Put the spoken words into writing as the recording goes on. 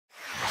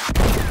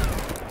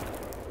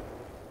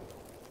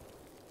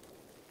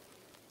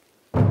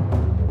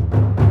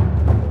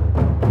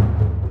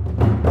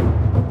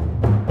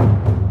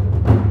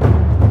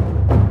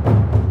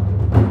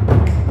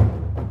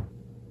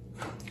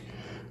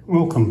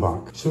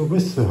back. So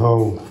with the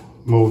hull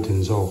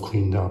mouldings all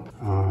cleaned up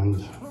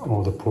and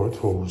all the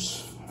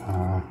portholes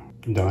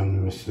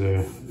done with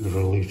the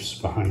reliefs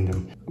behind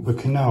them, we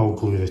can now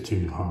glue the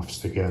two halves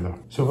together.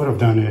 So what I've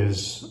done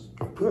is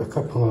I put a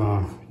couple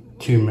of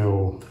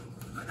 2mm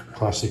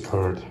plastic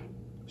card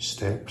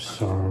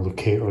steps or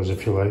locators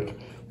if you like,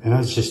 and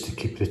that's just to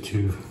keep the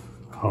two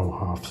hull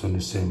halves on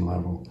the same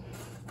level.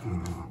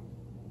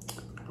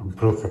 I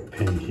broke a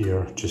pin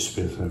here just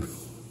with the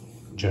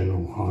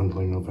general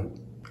handling of it.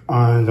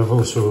 And I've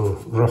also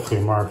roughly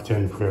marked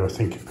in where I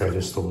think the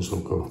pedestals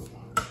will go.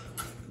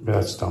 But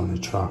that's down the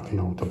track and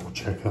I'll double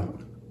check that.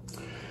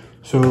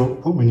 So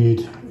what we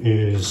need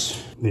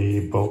is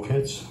the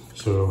bulkheads.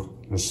 So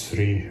there's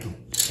 3,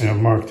 and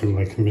I've marked them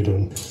like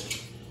middle,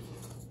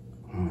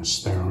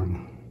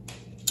 stern,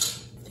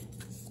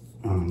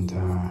 and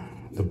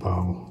the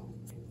bow.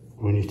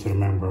 We need to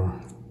remember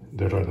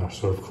the rudder,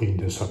 so I've cleaned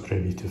this up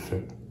ready to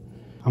fit.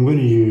 I'm going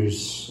to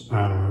use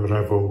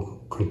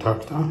Revel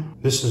Contacta.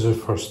 This is the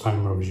first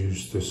time I've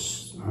used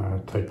this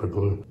type of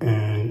glue,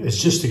 and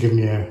it's just to give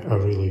me a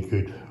really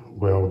good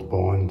weld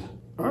bond,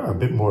 a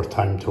bit more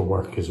time to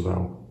work as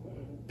well,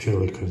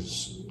 purely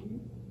because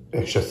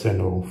extra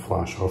thin will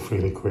flash off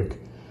really quick,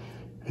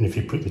 and if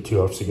you put the two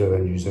halves together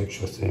and use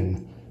extra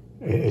thin,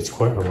 it's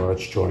quite a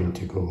large joint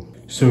to go.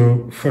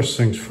 So first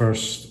things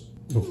first,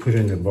 we'll put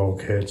in the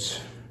bulkheads.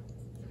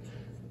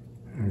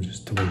 I'll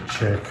just double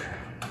check.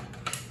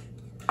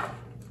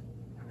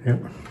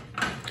 Yep.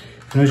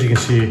 And as you can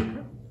see,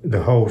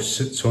 the hull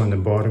sits on the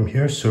bottom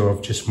here, so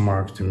I've just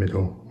marked the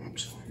middle.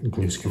 Oops, the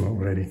glue's come out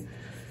already.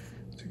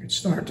 It's a good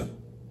start.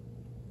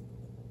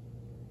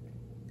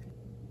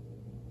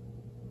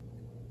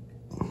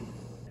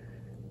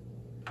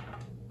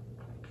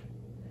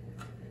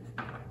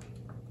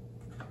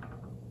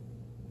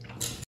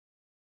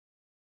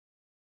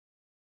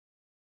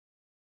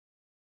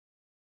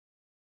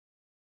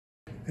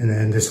 And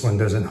then this one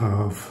doesn't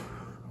have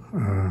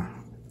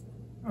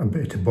a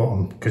bit at the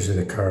bottom because of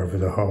the curve of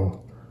the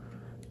hull.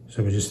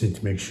 So we just need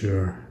to make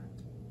sure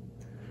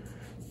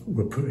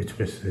we put it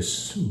with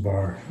this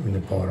bar in the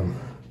bottom.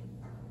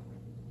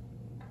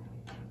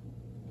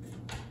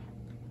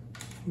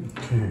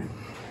 Okay.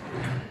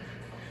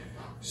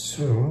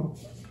 So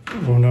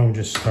we'll now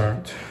just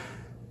start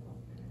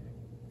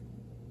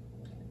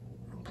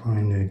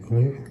applying the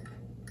glue.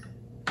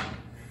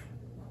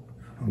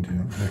 I'll do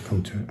that when I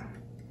come to it.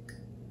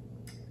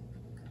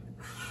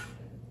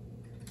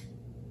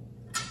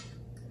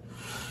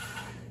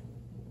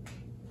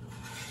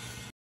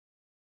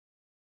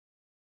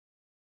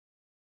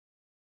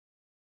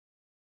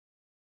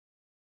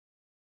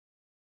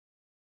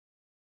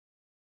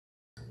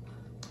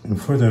 And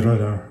for the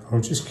rudder,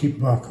 I'll just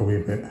keep back a wee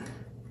bit,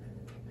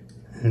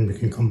 and we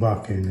can come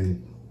back in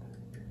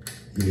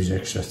and use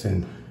extra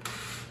thin.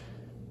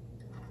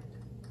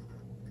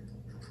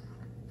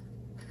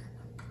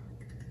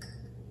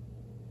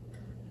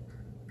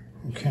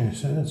 Okay,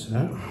 so that's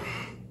that.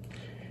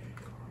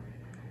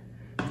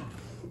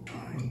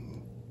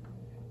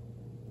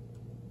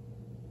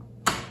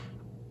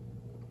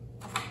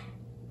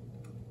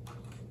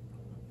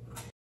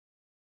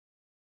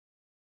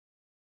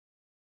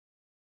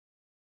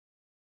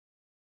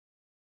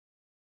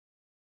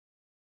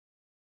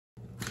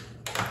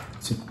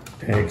 It's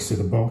pegs to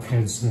the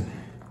bulkheads, the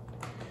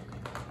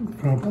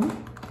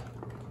problem.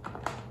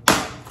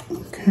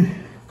 Okay,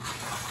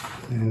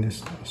 and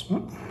this last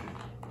one.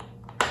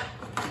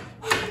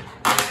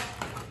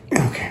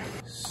 Okay,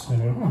 so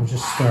I'll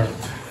just start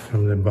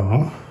from the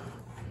bow,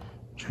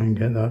 try and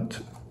get that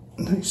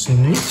nice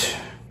and neat.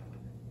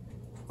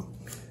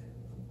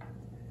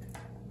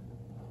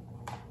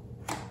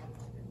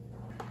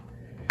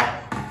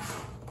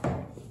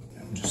 I'll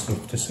just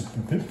lift this up a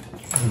bit,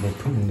 and we'll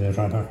put in the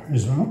rudder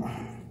as well.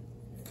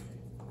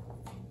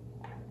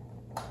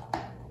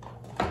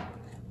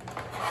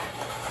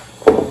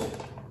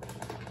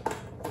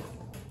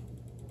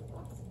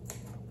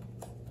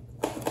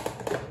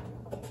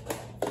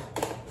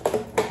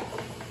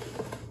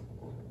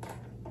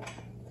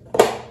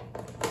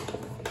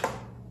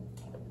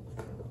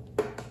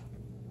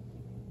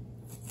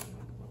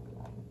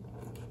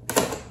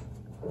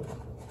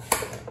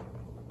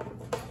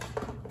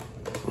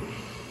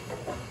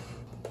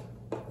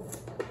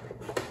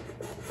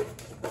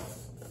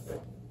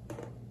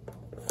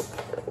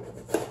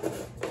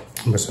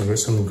 Must have got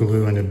some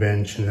glue on the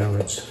bench and now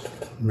it's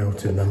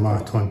melted the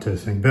mat onto the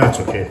thing, but that's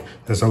okay.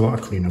 There's a lot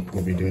of cleanup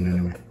we'll be doing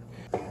anyway.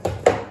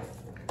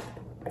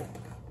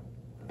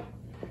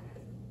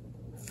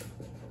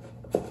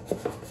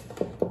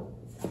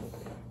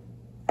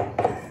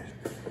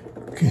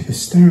 Okay, the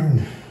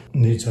stern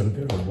needs a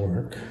bit of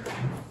work.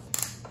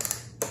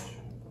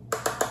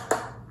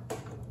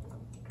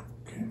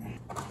 Okay.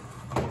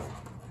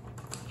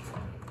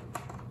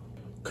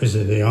 Because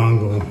of the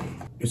angle,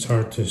 it's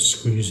hard to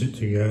squeeze it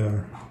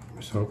together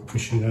without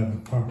pushing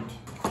it apart.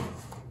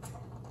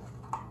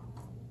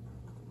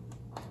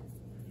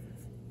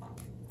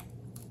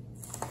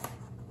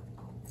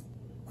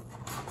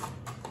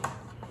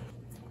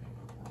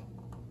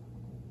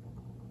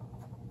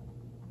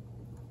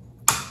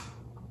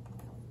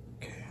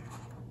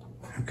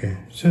 Okay,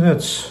 so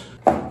that's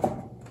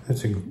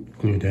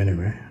glued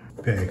anyway.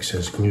 A bit of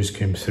excess glues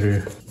came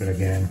through, but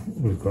again,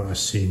 we've got a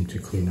seam to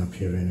clean up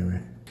here anyway.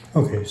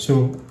 Okay,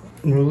 so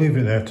we'll leave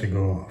it there to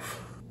go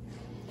off.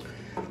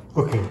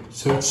 Okay,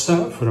 so it's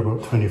sat for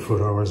about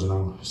 24 hours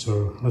now,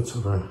 so let's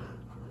have a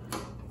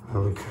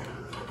look.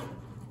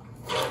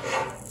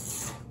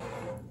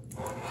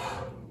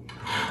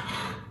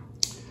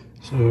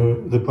 So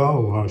the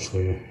bowl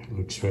actually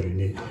looks very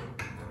neat.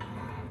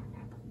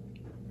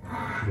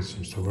 It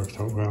seems to have worked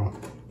out well.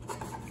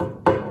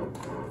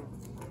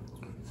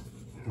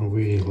 A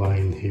wee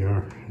line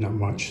here, not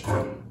much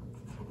there.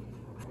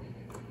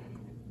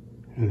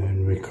 And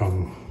then we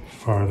come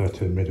farther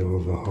to the middle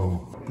of the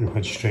hull. And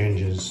what's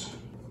strange is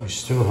we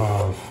still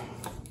have,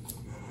 I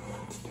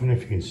don't know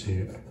if you can see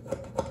it,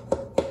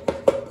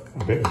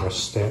 a bit of a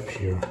step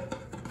here,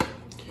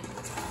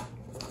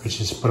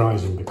 which is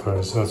surprising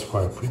because that's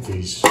why I put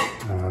these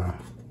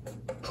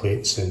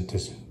plates in to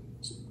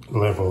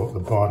level at the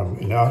bottom,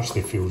 and it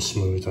actually feels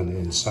smooth on the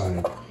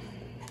inside,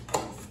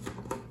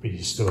 but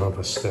you still have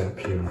a step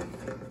here.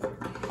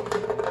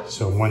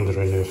 So I'm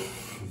wondering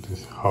if the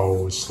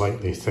hull is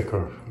slightly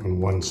thicker on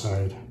one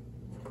side,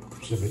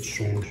 which is a bit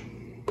strange.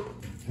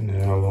 And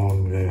then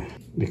along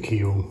the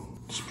keel,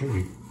 it's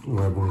pretty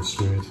level and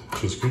smooth,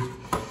 which is good.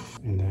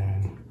 And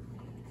then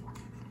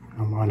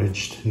I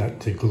managed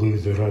not to glue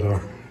the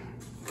rudder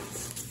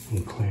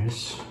in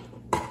place.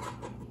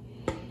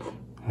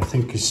 I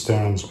think the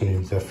stern's going to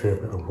need a fair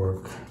bit of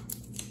work.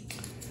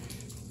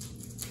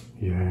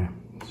 Yeah,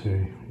 so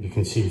you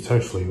can see it's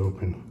actually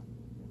open.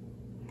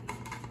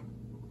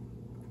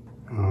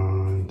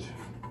 And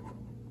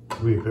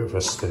a wee bit of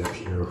a step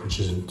here, which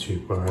isn't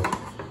too bad.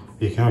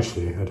 You can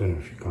actually, I don't know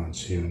if you can't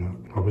see or not,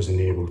 I wasn't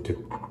able to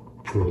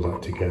pull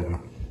that together.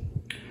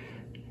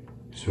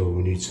 So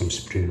we need some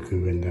sprue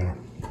glue in there.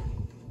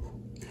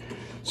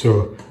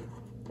 So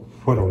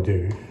what I'll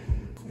do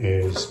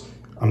is,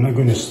 I'm not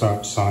going to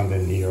start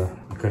sanding here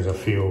because I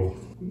feel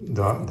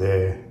that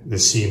the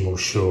seam will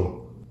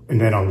show, and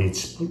then I'll need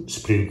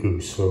sprue glue.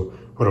 So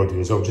what I'll do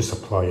is I'll just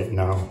apply it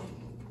now,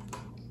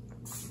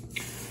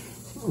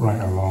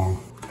 right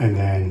along, and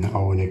then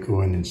I'll only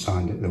go in and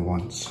sand it the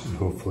once, and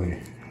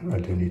hopefully I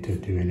don't need to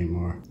do any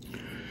more.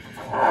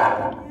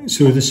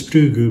 So the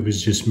sprue glue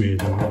was just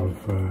made out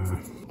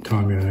of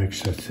Tamiya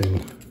extra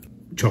thin,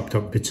 chopped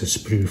up bits of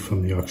sprue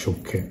from the actual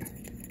kit.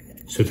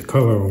 So the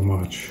colour will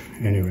match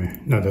anyway,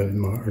 not that it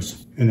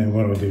matters. And then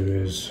what I'll do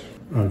is,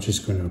 I'm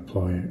just going to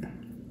apply it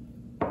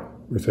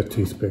with a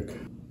toothpick.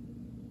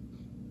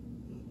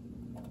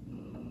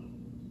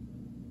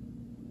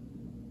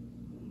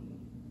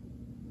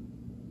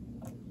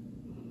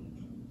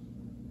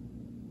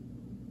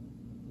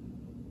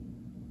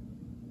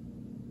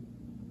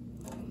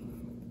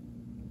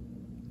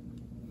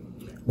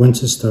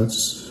 Once it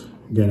starts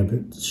getting a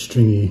bit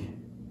stringy,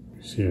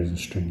 see there's a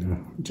string there,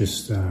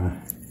 just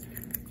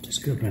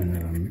go in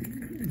there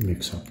and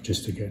mix up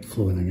just to get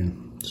flowing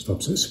again.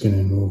 Stops it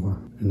skinning over,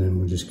 and then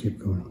we'll just keep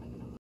going.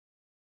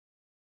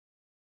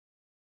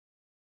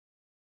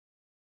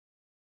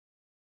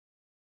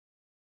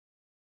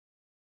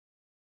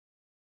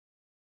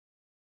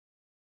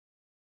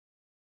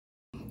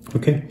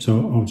 Okay,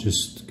 so I'll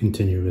just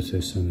continue with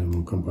this and then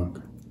we'll come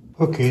back.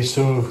 Okay,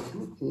 so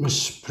my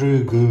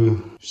sprue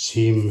glue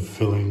seam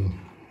filling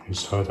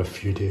has had a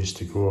few days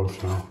to go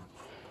off now,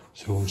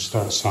 so we'll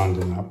start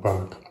sanding that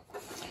back.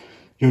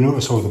 You'll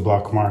notice all the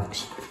black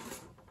marks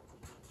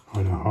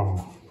on the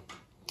hull.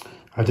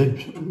 I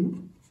did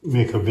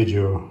make a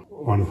video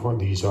on what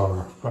these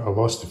are, but I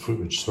lost the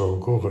footage, so I'll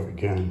go over it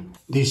again.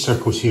 These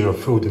circles here, I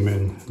filled them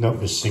in. That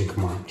was sink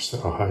marks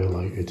that I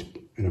highlighted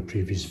in a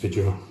previous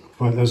video.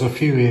 But there's a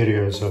few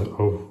areas that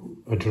I'll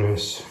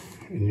address,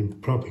 and you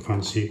probably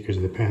can't see it because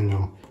of the pen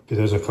now, but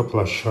there's a couple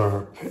of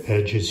sharp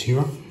edges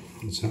here.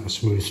 It's not a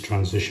smooth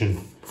transition,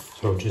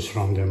 so I'll just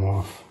round them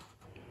off.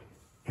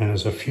 And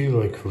there's a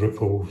few like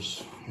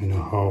ripples in the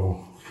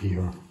hull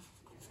here.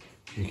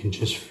 You can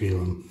just feel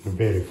them. They're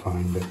very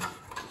fine, but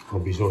I'll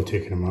be all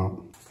taking them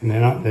out. And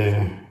then at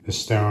the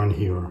stern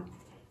here,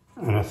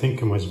 and I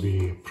think it must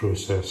be a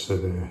process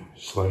of the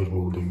slide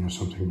molding or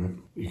something, but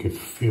you could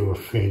feel a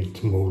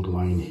faint mold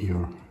line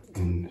here,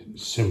 and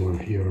similar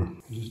here.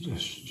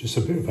 Just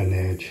a bit of an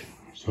edge,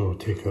 so I'll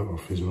take that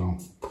off as well.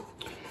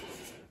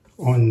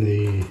 On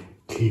the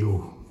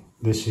keel,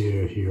 this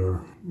area here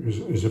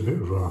is a bit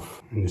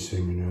rough, and the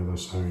same on the other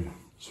side,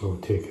 so I'll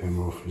take them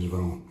off as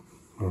well,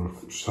 or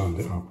sand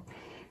it up.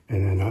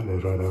 And then at the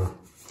rudder,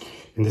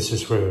 and this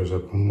is where there's a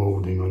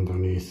moulding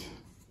underneath,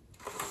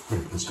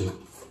 you can see it.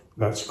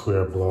 That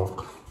square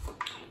block,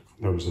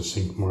 there was a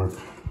sink mark,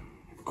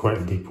 quite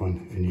a deep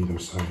one in either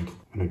side.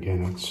 And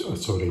again, it's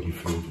already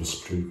filled with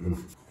sprue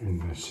glue,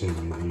 and the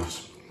same with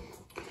these.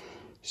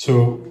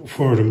 So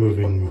for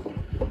removing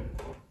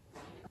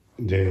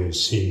the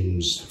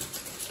seams,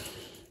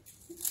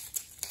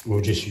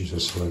 we'll just use a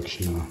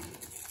selection of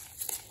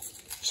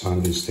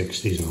sanding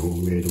sticks. These are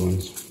homemade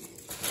ones.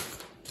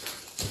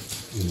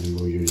 And then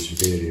we'll use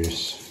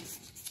various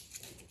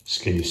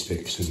skinny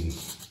sticks and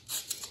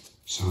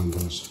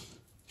sanders,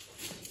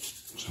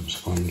 some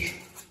sponge,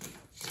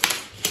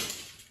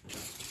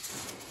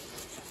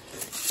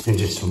 and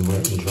just some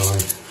wet and dry,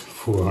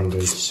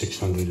 400,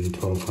 600 and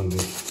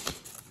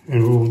 1200.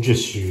 And we'll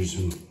just use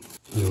them,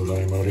 no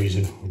rhyme or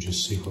reason, we'll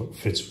just see what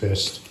fits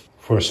best.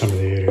 For some of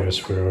the areas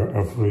where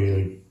I've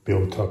really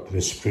built up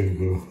the spring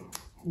glue,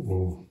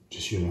 we'll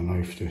just use a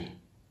knife to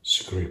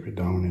scrape it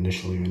down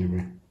initially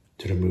anyway,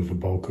 to remove the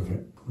bulk of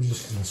it. We're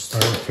just going to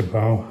start with the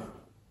bow.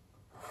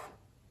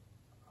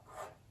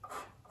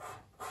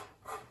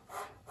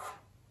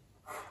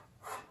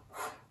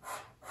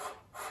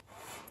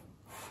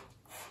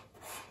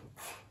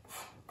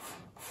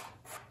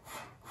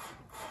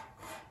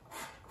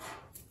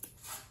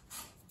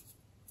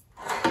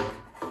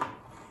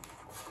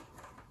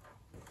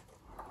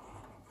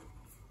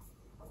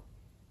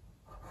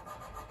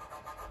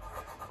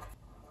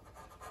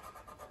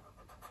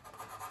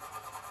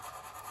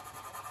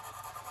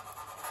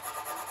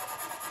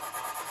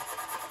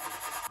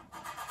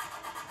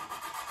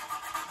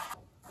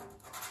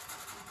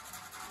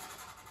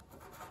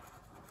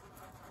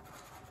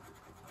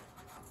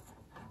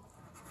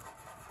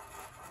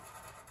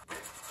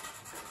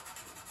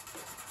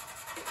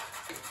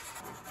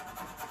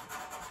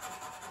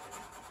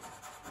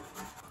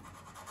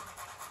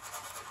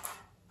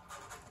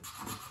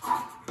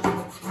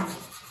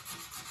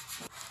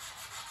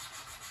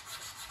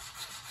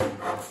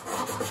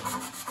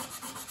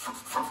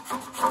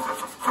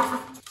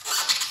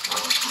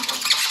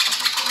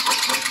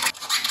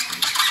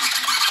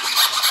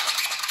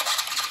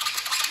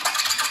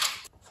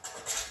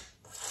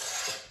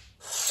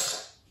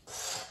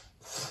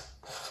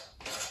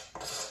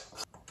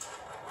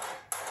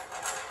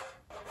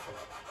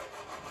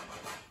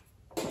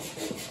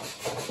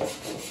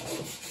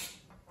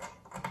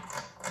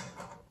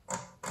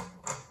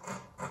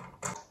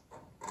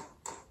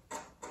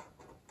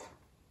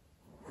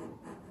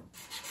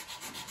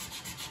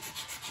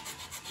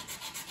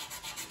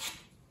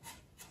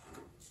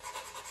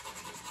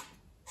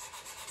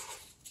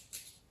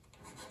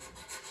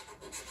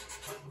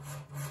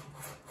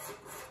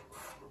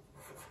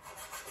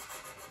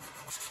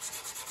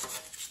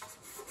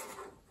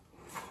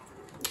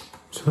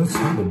 So that's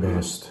not the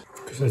best,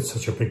 because there's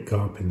such a big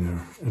gap in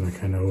there and I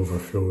kind of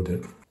overfilled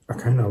it. I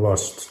kind of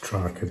lost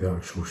track of the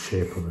actual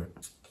shape of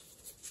it.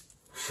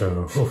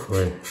 So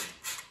hopefully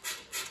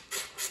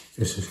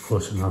this is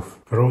close enough.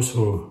 But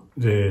also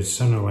the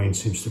center line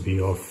seems to be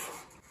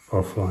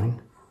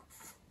offline.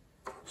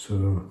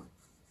 So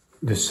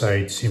this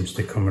side seems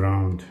to come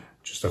around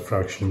just a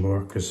fraction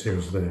more because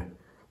there's the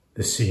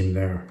seam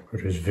there,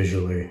 whereas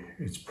visually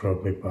it's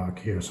probably back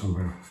here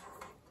somewhere.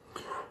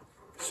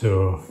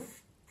 So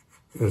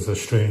there's a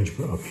strange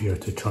bit up here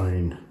to try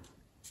and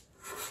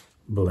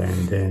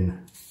blend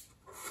in.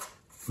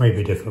 Might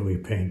be different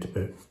with paint,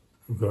 but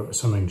we've got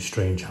something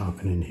strange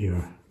happening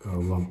here. Got a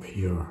lump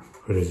here,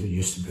 whereas it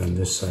used to be on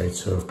this side.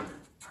 So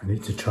I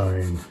need to try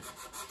and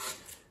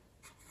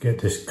get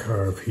this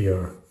curve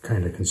here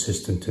kind of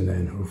consistent, and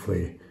then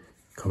hopefully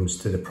it comes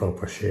to the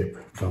proper shape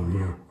down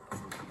here.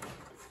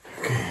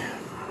 Okay,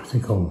 I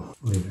think I'll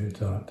leave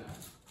it at that.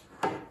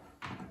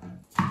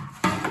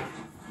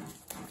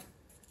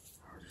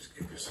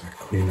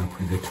 Clean up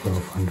with the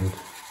 1200.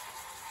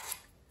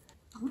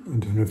 I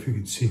don't know if you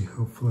can see,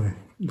 hopefully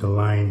the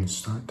lines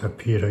start to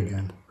appear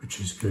again, which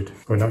is good.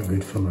 Well, not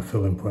good from a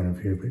filling point of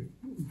view, but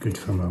good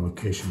from a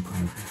location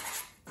point of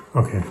view.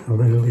 Okay, I'm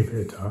going to leave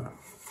it at that.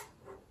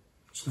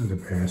 It's not the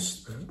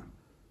best, but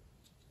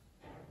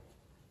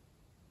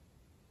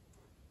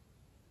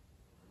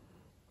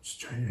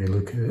just trying to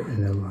look at it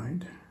in the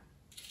light.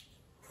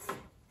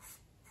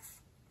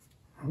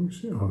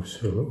 Obviously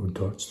little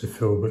dots to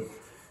fill, but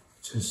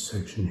it's this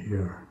section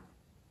here.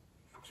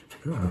 It's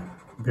got a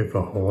bit of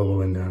a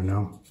hollow in there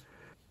now.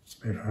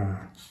 But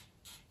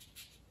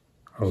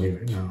I'll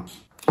leave it now.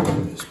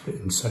 This bit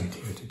inside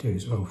here to do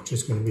as well, which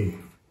is going to be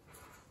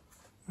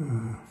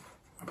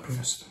a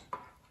best.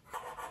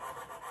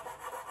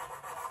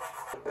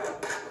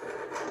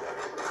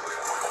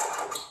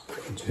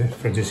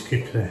 If I just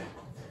keep the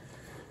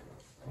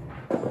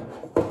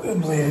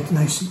blade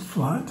nice and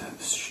flat,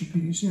 this should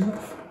be easy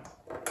enough.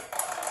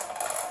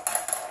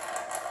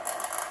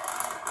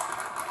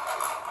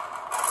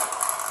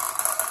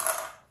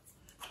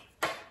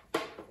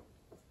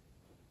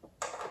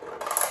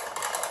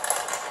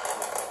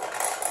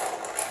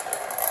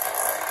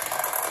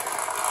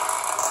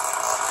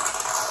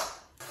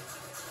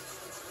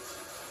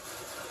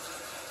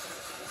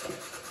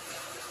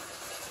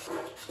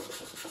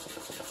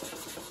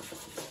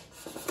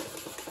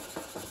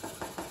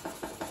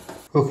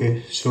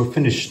 Okay, so I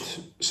finished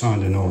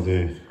sanding all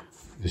the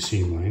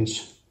seam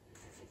lines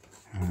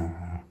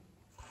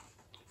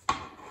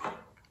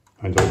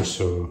and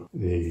also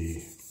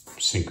the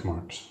sink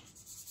marks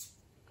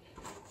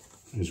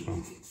as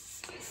well.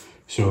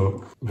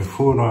 So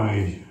before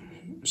I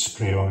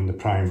spray on the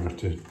primer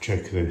to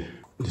check the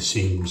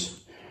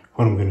seams,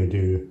 what I'm going to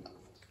do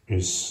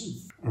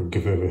is I'll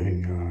give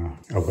everything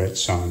a wet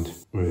sand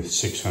with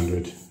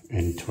 600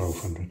 and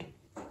 1200.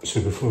 So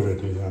before I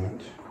do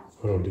that,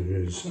 what I'll do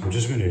is I'm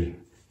just going to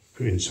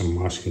put in some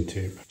masking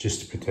tape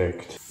just to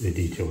protect the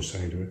detail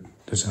side of it.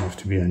 Doesn't have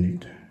to be a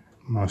neat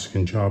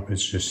masking job,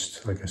 it's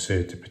just, like I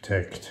said, to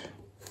protect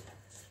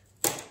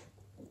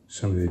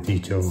some of the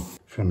detail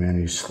from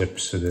any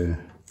slips of the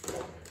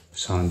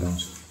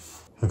sandals.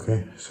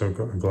 Okay, so I've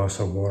got a glass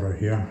of water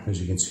here.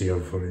 As you can see,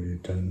 I've already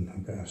done a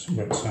bit of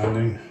wet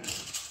sanding.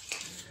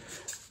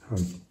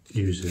 I'll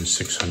use the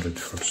 600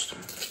 first.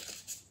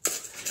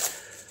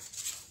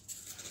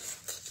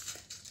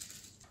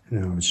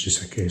 Now it's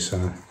just a case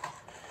of,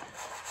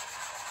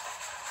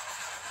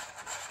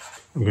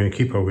 I'm going to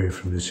keep away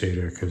from this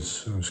area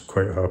because I was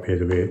quite happy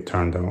the way it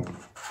turned out.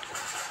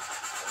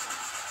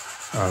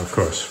 Of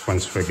course,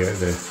 once we get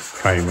the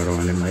primer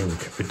on, it might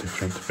look a bit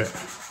different, but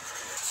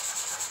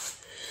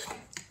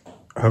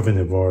having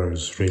the water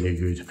is really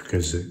good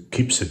because it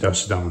keeps the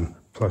dust down,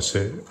 plus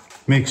it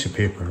makes the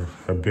paper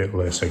a bit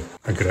less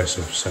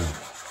aggressive, so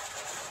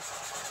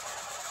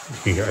you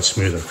can get a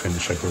smoother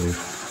finish, I believe.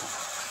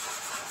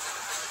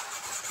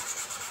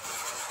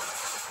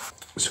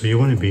 So you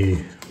want to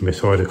be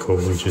methodical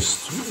and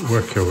just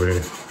work your way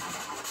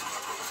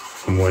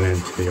from one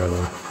end to the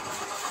other.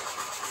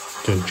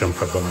 Don't jump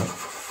about,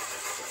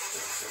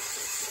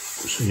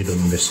 so you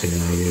don't miss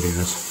any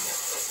areas.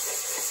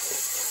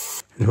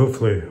 And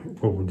hopefully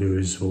what we'll do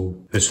is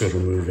this will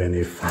remove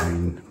any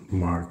fine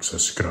marks or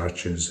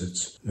scratches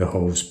it's the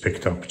holes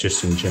picked up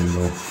just in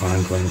general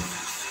handling,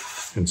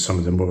 and some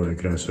of the more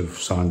aggressive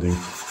sanding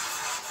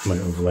might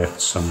have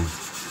left some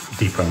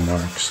deeper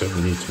marks that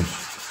we need to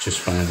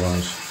just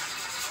finalise.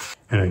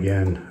 And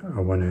again,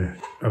 I want to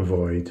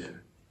avoid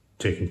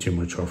taking too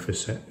much off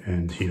this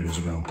end here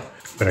as well.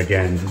 But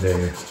again,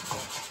 the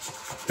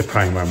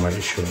primer might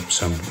show up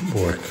some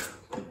work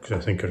because I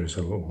think there is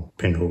a little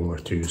pinhole or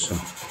two. So,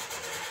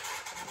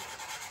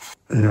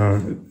 you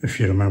know, if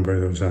you remember,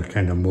 there was a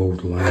kind of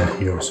mould line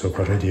here, so I've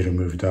already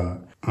removed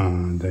that,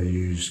 and I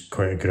used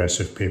quite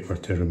aggressive paper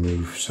to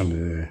remove some of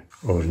the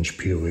orange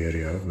peel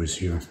area that was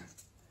here.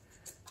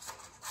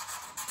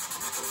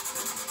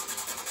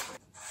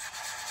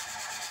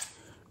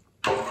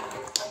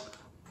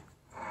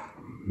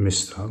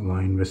 Missed that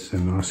line with the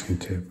masking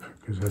tape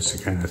because that's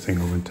the kind of thing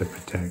I want to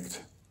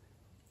protect.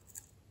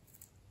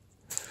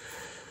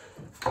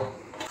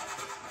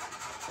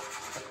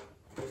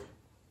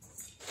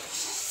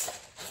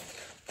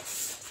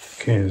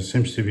 Okay, there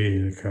seems to be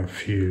like a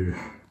few,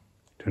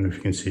 don't know if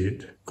you can see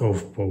it,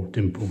 golf ball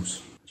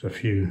dimples. There's a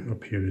few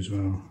up here as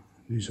well.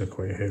 These are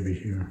quite heavy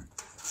here.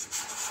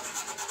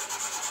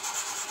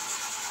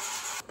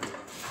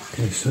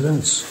 Okay, so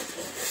that's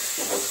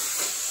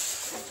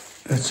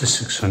a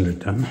 600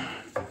 done.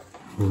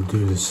 We'll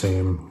do the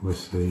same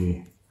with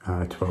the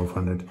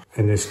 1200.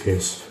 In this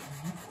case,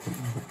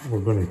 we're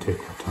going to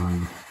take our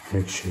time,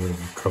 make sure we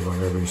cover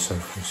every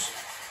surface.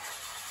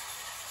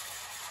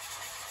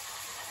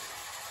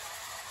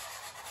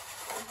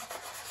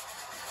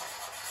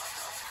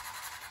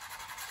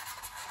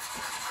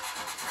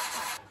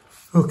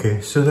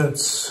 Okay, so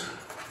that's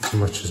as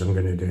much as I'm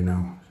going to do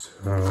now.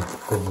 So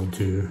what we'll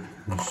do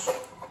is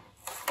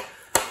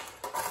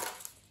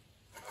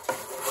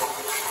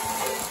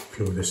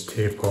peel this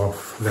tape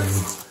off, then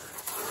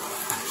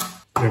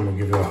we'll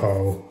give it a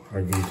haul,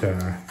 a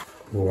good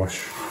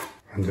wash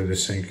under the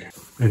sink,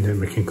 and then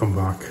we can come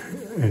back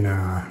and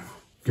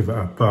give it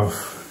a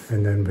buff,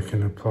 and then we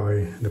can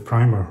apply the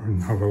primer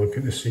and have a look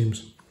at the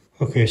seams.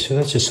 Okay, so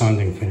that's the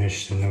sanding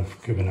finished and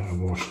I've given it a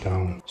wash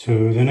down.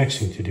 So the next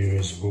thing to do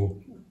is we'll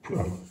put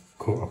a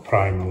coat of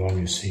primer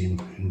along the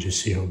seam and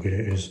just see how good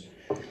it is.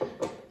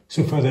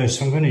 So for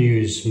this, I'm going to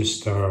use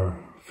Mr.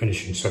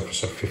 Finishing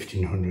Surface of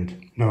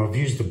 1500. Now I've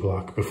used the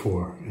black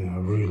before and I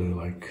really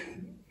like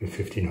the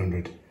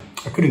 1500.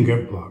 I couldn't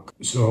get black,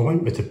 so I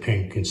went with the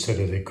pink instead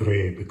of the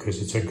grey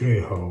because it's a grey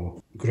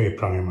hull, grey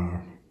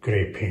primer,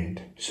 grey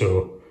paint.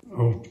 So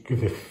I'll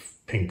give the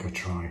pink a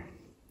try.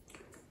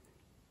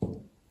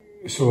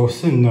 So I'll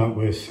thin that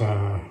with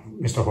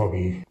Mr.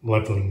 Hobby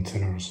leveling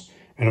thinners,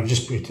 and I've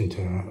just put it into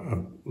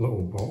a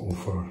little bottle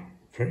for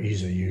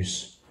ease of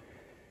use.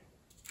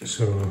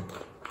 So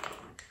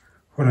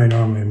what I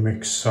normally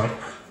mix up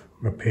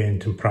my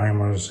paint and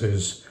primers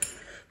is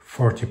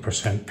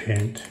 40%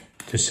 paint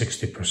to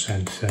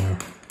 60% thinner.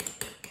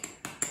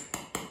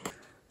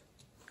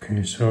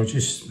 Okay, so I'll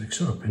just mix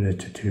it up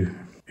into 2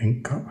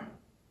 ink cup.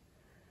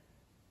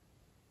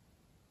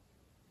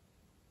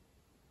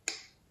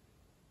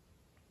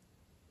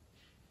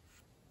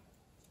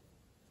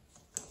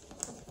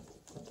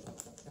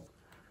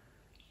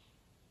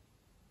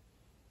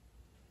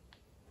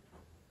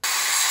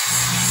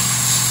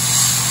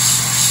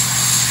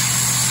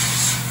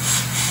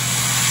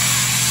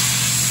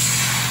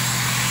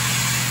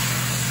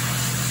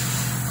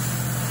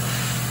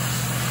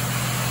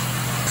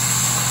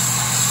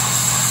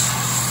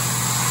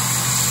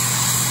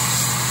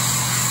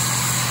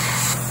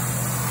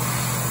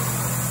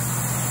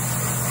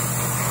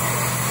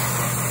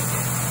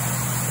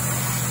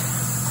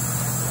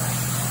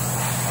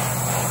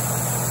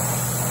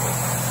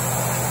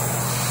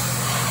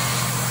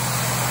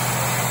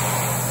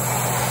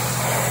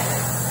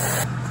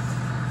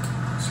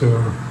 So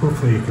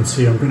hopefully you can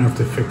see I'm going to have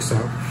to fix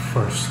that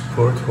first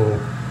porthole.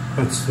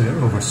 That's the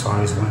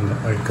oversized one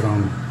that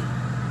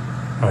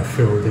I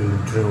filled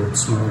and drilled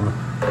smaller.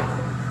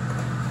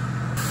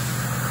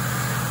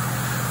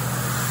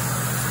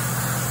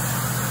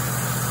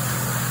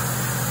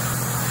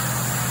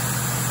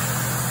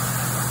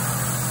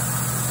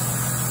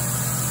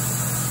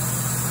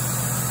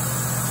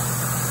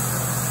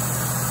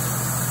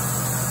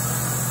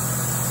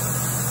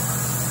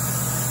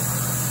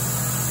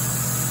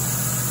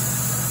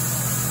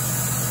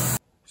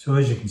 So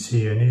as you can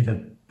see, I need a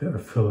bit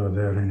of filler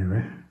there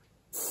anyway.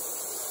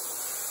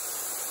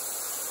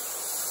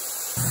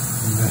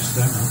 Messed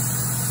that up.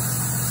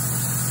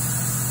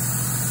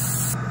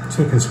 It's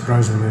looking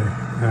surprisingly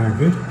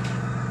good.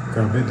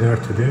 Got a bit there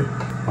to do.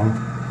 I'll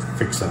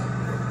fix that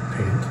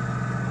paint.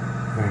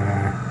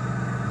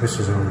 This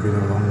is all good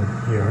along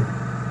here.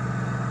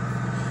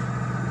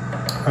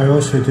 I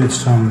also did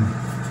some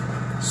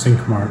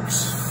sink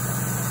marks.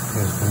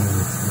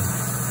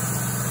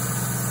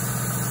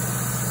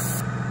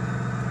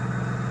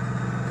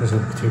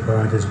 Doesn't look too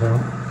bad as well.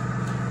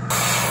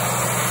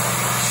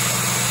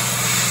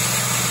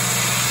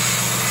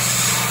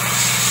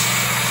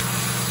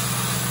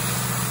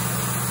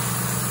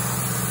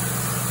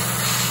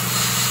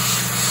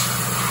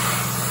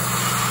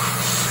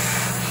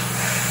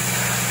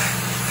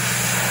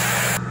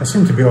 I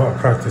seem to be out of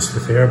practice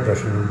with the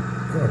airbrush and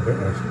got a bit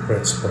of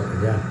wet spot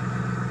again.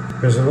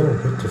 There's a little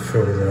bit to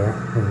fill there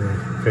on the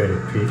very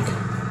peak,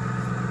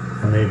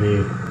 and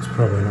maybe it's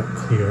probably not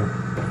clear.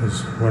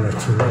 There's one or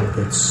two little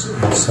bits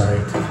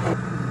inside,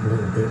 a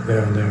little bit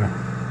there and there.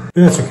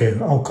 But that's okay,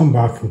 I'll come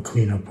back and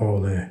clean up all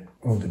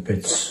the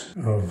bits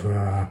of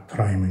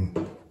priming.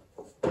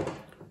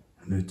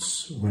 And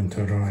it's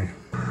winter dry.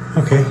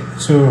 Okay,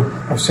 so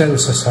I've set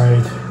this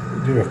aside,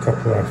 do a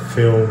couple of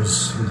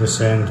fills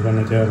this end, one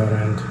at the other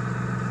end,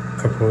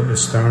 a couple at the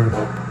stern,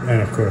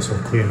 and of course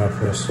I'll clean up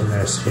this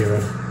mess here,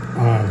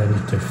 and I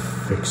need to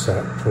fix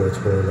that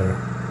porthole there.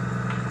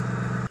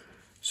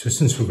 So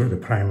since we've got the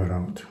primer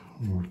out,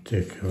 we'll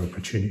take the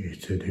opportunity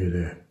to do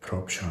the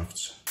prop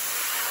shafts.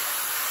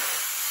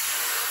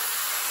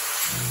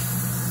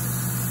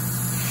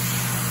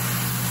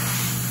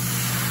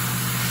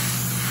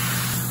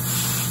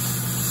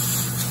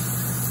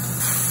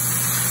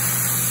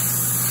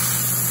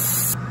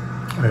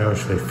 I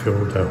actually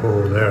filled a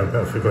hole there,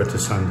 but I forgot to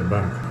sand it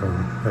back.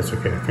 That's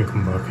okay, I can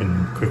come back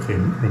and quickly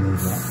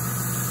remove that.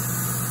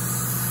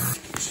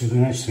 So the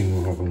next thing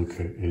we'll have a look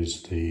at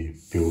is the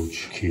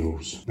bilge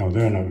keels. Now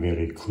they're not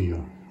very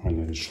clear on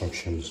the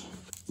instructions,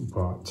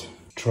 but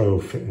trial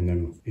fitting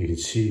them, you can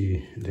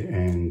see the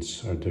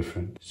ends are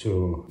different.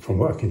 So from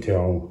what I can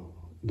tell,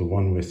 the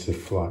one with the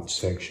flat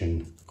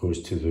section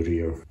goes to the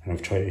rear, and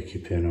I've tried to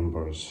keep the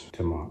numbers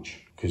to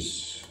match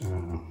because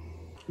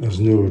there's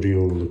no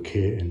real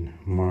locating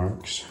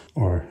marks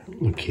or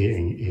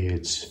locating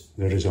aids.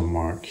 There is a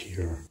mark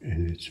here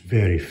and it's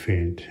very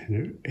faint and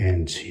it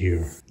ends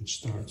here and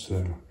starts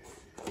there.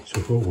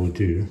 So what we'll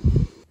do,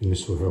 and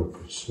this will help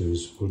us,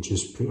 is we'll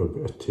just put a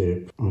bit of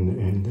tape on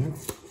the end there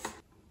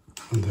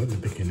and at the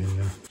beginning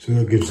there. So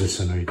that gives us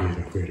an idea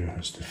of where it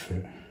has to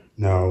fit.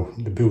 Now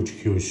the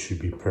bilge keels should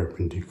be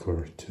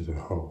perpendicular to the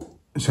hull.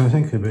 So I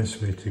think the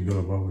best way to go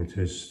about it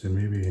is to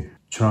maybe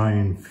try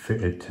and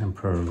fit it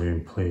temporarily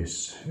in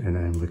place, and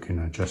then we can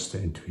adjust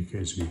it and tweak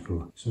it as we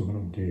go. So what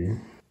I'll do,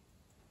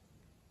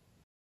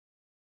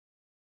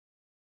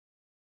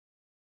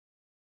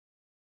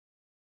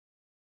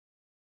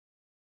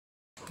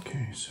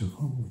 okay, so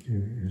what we'll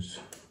do is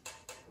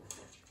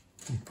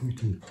we'll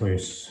put in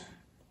place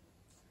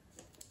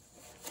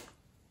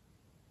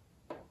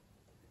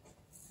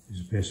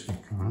as best we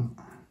can.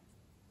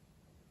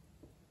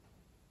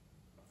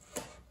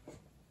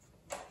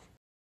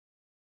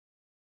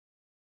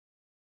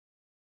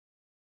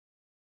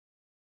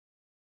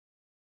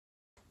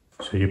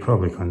 So you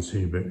probably can't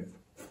see, but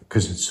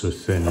because it's so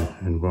thin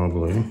and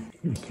wobbly,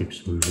 it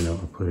keeps moving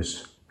out of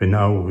place. But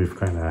now we've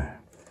kind of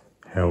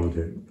held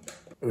it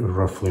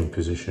roughly in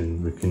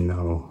position, we can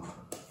now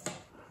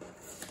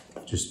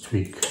just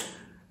tweak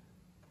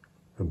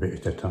a bit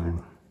at a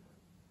time.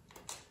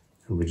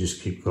 And we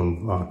just keep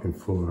going back and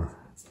forth,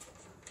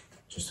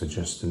 just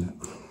adjusting it.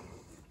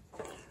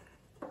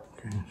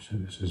 Okay, so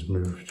this is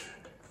moved.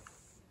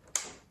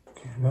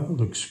 Okay, that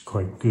looks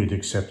quite good,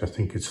 except I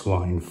think it's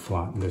lying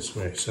flat this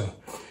way. So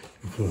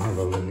if we'll have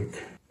a look,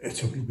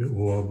 it's a wee bit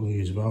wobbly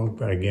as well,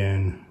 but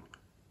again,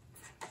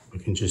 we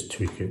can just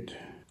tweak it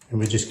and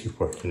we just keep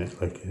working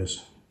it like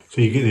this.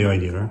 So you get the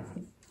idea.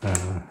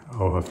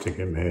 I'll have to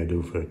get my head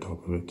over the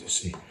top of it to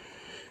see.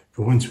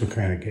 But once we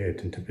kind of get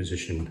it into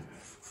position,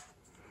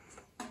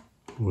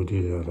 we'll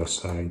do the other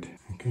side.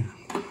 Okay.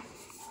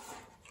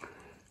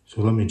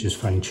 So let me just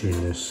fine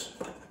tune this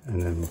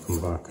and then we'll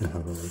come back and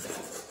have a look.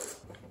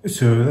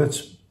 So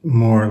that's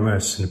more or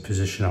less in the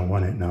position I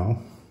want it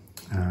now.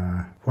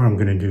 What I'm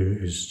going to do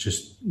is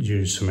just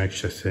use some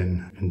extra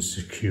thin and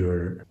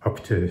secure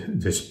up to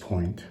this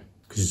point,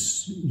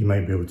 because you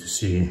might be able to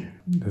see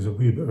there's a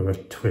wee bit of a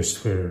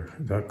twist where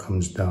that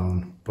comes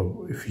down, but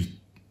if you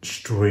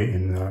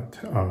straighten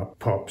that up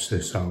pops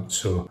this out.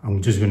 So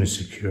I'm just going to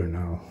secure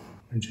now.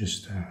 And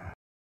just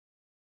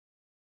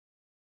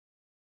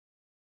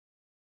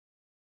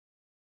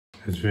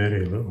there's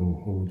very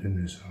little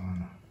holding this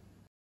on.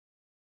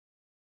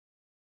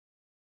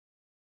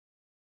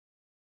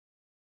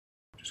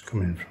 Just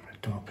come in from the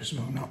top as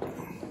well now.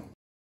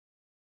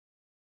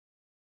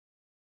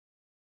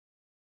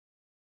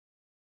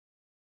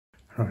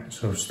 Right,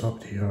 so I've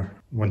stopped here.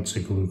 Once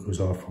the glue goes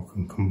off, I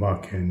can come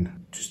back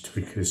in, just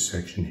tweak this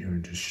section here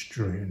and just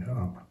straighten it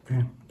up.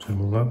 Okay, so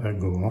we'll let that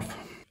go off.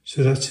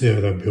 So that's the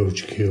other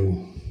bilge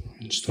keel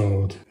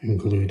installed and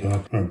glued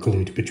up, or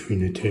glued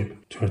between the tape.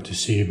 It's hard to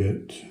see,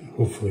 but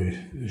hopefully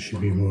it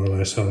should be more or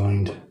less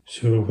aligned.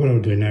 So what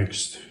I'll do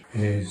next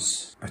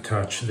is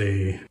attach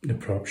the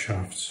prop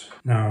shafts.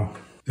 Now,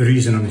 the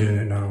reason I'm doing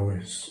it now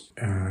is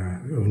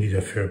we'll need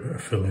a fair bit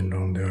of filling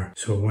around there.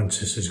 So once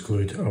this is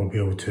glued, I'll be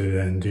able to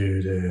then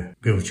do the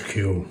bilge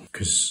keel,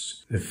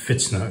 because the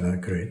fit's not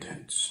that great.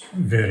 It's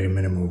very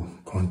minimal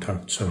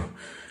contact, so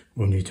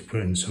we'll need to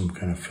put in some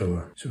kind of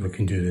filler so we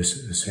can do this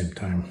at the same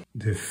time.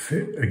 The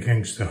fit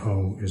against the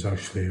hull is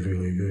actually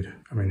really good.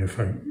 I mean, if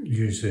I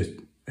use it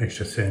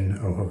extra thin,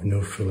 I'll have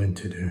no filling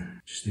to do.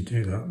 Just need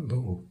to do that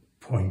little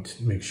point,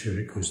 make sure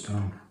it goes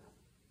down.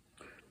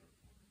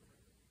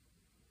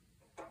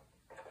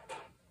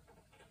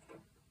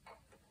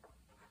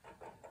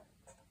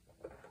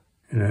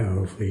 And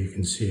hopefully you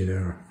can see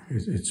there,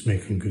 it's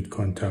making good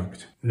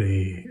contact.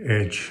 The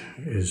edge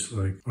is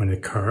like on a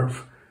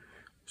curve.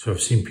 So I've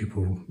seen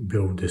people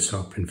build this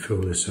up and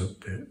fill this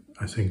up, but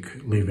I think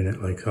leaving it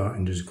like that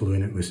and just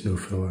gluing it with no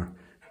filler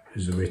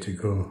is the way to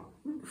go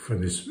for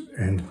this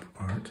end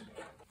part.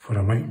 What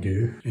I might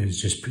do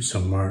is just put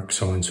some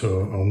marks on,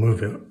 so I'll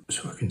move it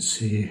so I can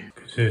see,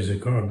 because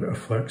it's got a bit of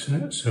flex in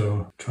it,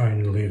 so try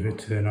and leave it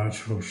to the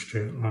natural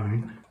straight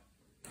line.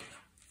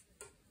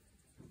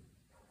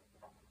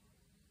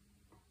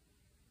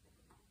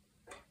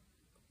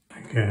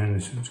 Again,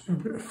 this one's got a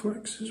bit of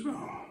flex as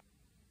well.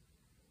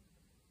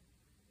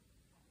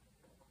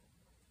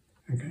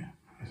 Okay,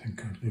 I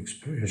think that looks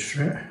pretty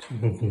straight. So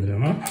we'll glue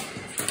them up.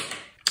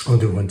 I'll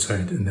do one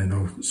side and then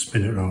I'll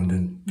spin it around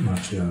and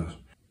match the others.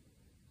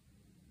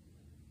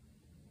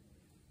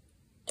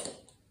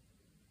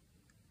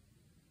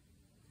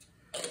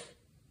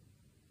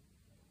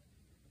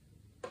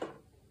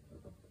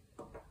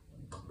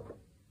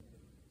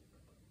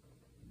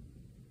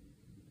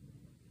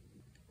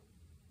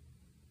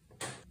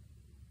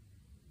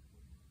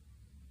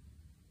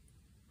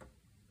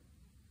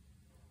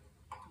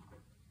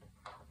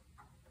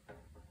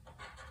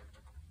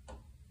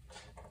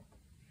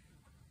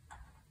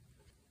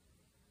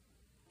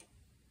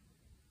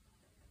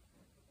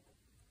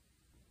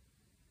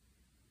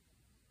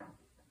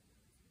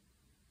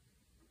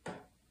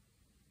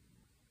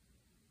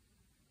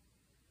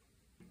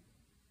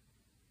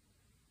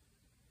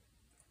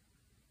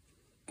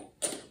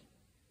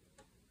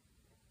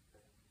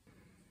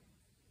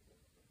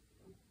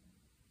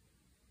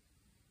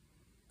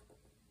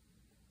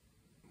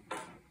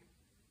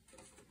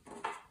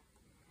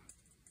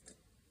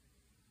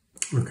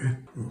 Okay,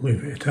 we'll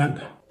leave it at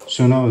that.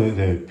 So now that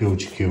the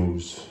bilge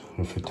keels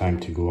have had time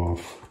to go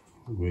off,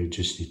 we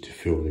just need to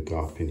fill the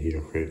gap in here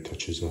where it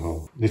touches the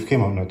hull. They've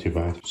come out not too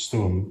bad,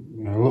 still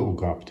a little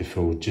gap to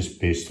fill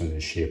just based on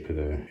the shape of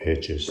the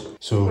edges.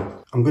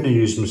 So I'm going to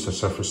use Mr.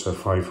 Surfacer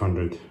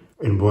 500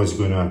 and was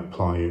going to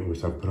apply it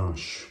with a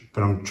brush,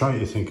 but I'm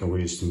trying to think of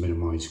ways to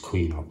minimise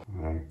cleanup,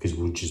 because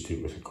we'll just do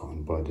it with a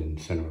cotton bud and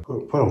thinner.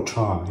 But what I'll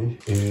try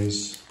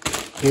is,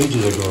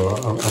 ages ago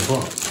I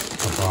bought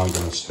a bag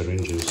of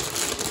syringes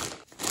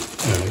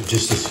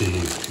just to see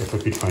if I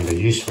could find a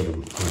use for them,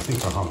 and I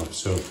think I have.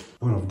 So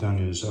what I've done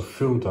is I've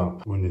filled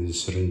up one of the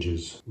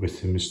syringes with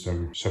the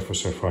Mr.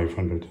 Surfacer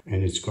 500,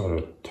 and it's got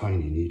a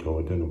tiny needle.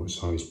 I don't know what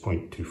size,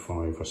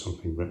 0.25 or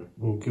something, but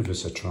we'll give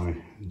this a try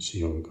and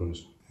see how it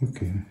goes.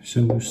 Okay,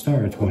 so we'll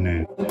start at one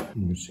end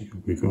and we'll see how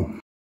we go.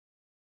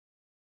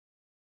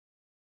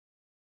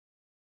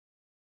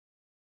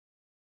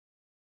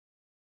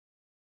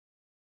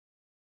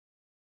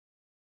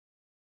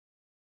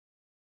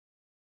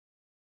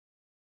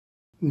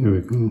 There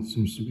we go, it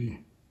seems to be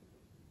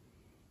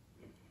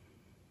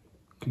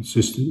a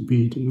consistent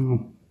bead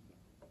now.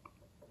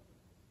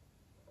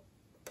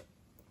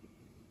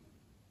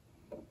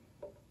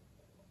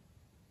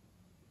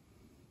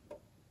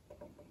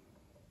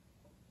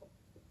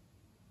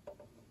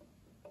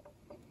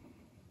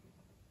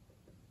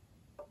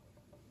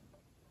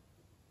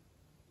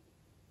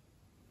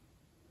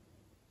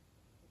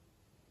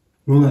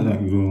 We'll let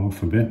that go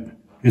off a bit.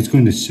 It's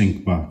going to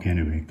sink back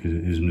anyway because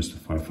it is Mr.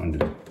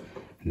 500.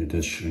 And it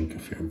does shrink a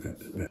fair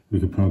bit. We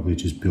could probably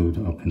just build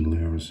it up in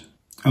layers.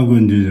 I'll go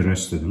and do the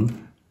rest of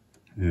them,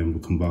 and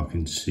we'll come back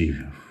and see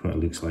what it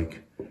looks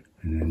like,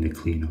 and then the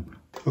clean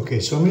up.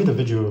 Okay, so I made a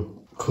video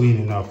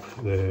cleaning up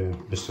the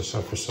Mr.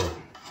 Surfacer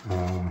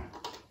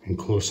in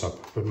close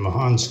up, but my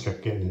hands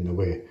kept getting in the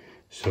way,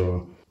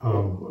 so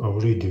I'll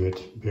redo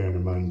it, bearing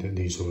in mind that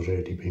these have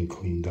already been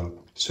cleaned up.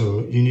 So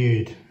you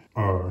need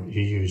or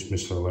you use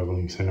Mr.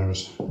 Leveling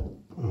thinners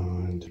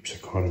and dips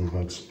of cotton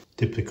buds.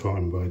 Dip the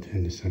cotton bud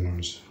in the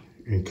thinners,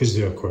 and because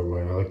they are quite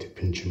wide, I like to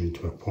pinch them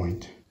into a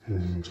point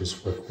and then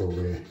just work our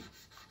way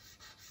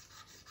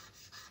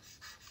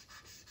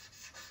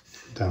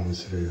down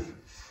through.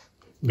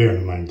 Bear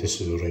in mind this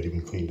has already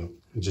been cleaned up,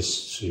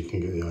 just so you can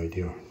get the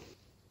idea.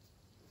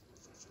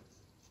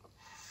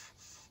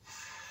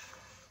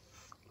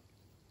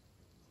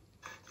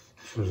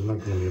 So there's not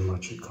going to be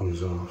much that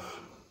comes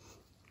off.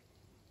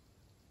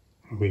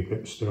 A wee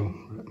bit still.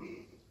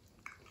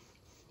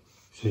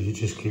 So you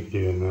just keep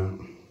doing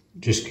that.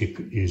 Just keep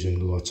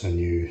using lots of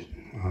new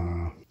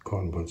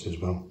cotton buds as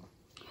well.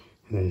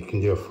 And then you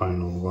can do a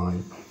final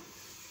wipe,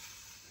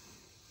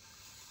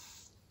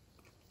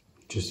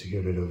 just to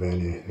get rid of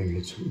anything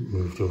that's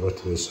moved over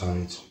to the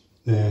sides.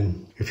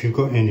 Then if you've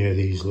got any of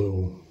these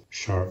little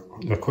sharp,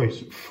 they're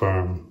quite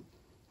firm,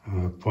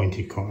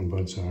 pointy cotton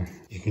buds are,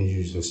 you can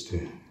use this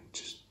to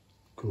just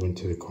go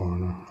into the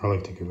corner. I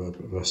like to give it a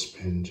bit of a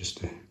spin just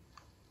to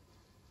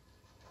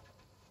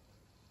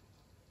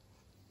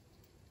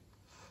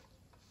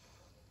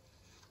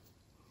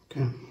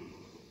okay.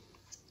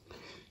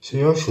 So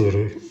you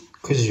actually,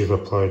 because you've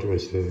applied it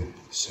with the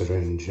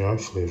syringe, you're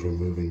actually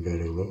removing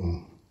very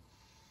little.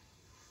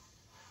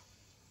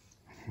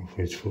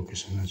 Hopefully it's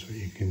focusing, that's what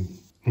you can,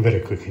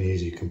 very quick and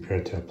easy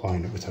compared to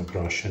applying it with a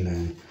brush and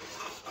then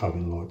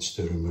having lots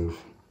to remove.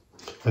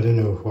 I don't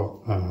know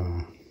what,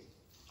 I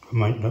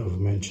might not have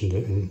mentioned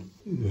it in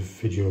the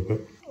video, but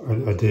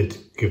I did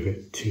give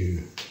it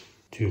two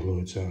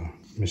loads of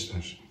Mr.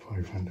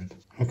 500.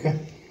 Okay.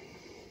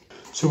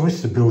 So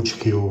with the bilge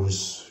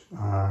keels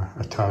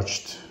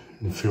attached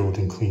and filled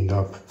and cleaned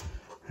up,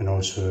 and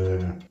also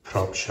the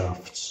prop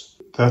shafts,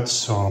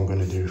 that's all I'm going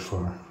to do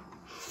for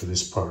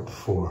this part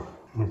 4.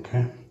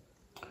 Okay,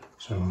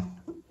 so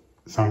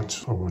thanks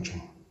for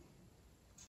watching.